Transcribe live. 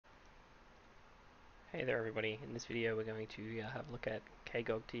Hey there everybody, in this video we're going to have a look at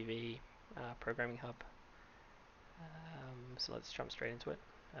KGOG-TV Programming Hub. So let's jump straight into it.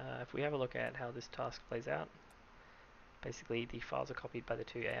 If we have a look at how this task plays out, basically the files are copied by the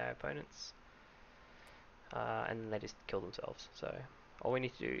two AI opponents and then they just kill themselves. So all we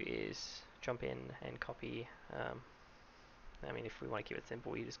need to do is jump in and copy, if we want to keep it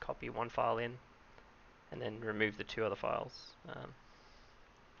simple, you just copy one file in and then remove the two other files.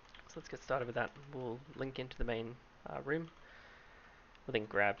 So let's get started with that. We'll link into the main room. We'll then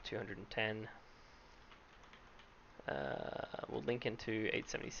grab 210. We'll link into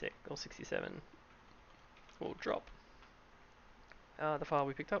 876 or 67. We'll drop the file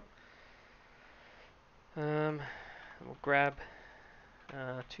we picked up. We'll grab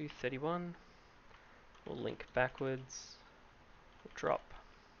 231. We'll link backwards. We'll drop.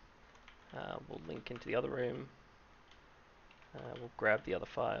 We'll link into the other room. We'll grab the other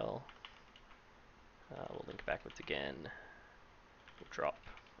file. We'll link backwards again. We'll drop,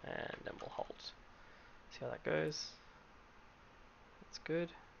 and then we'll hold. See how that goes. That's good.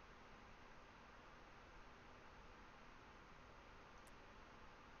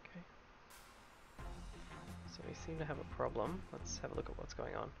 Okay. So we seem to have a problem. Let's have a look at what's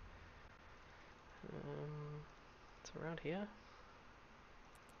going on. It's around here.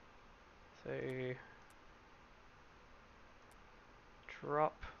 So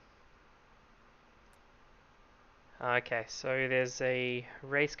drop. Okay, so there's a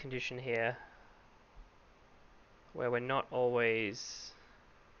race condition here where we're not always,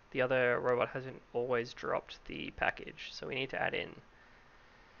 the other robot hasn't always dropped the package, so we need to add in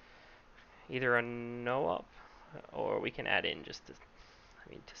either a no op or we can add in just to,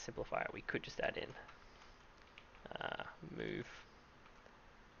 to simplify it, we could just add in move,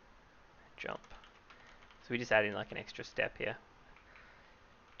 jump. So we just add in like an extra step here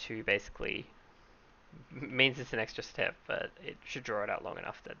to basically means it's an extra step, but it should draw it out long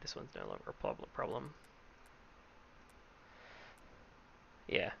enough that this one's no longer a problem.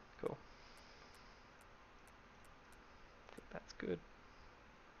 Yeah, cool. I think that's good.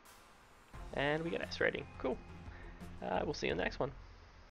 And we get S rating. Cool. We'll see you in the next one.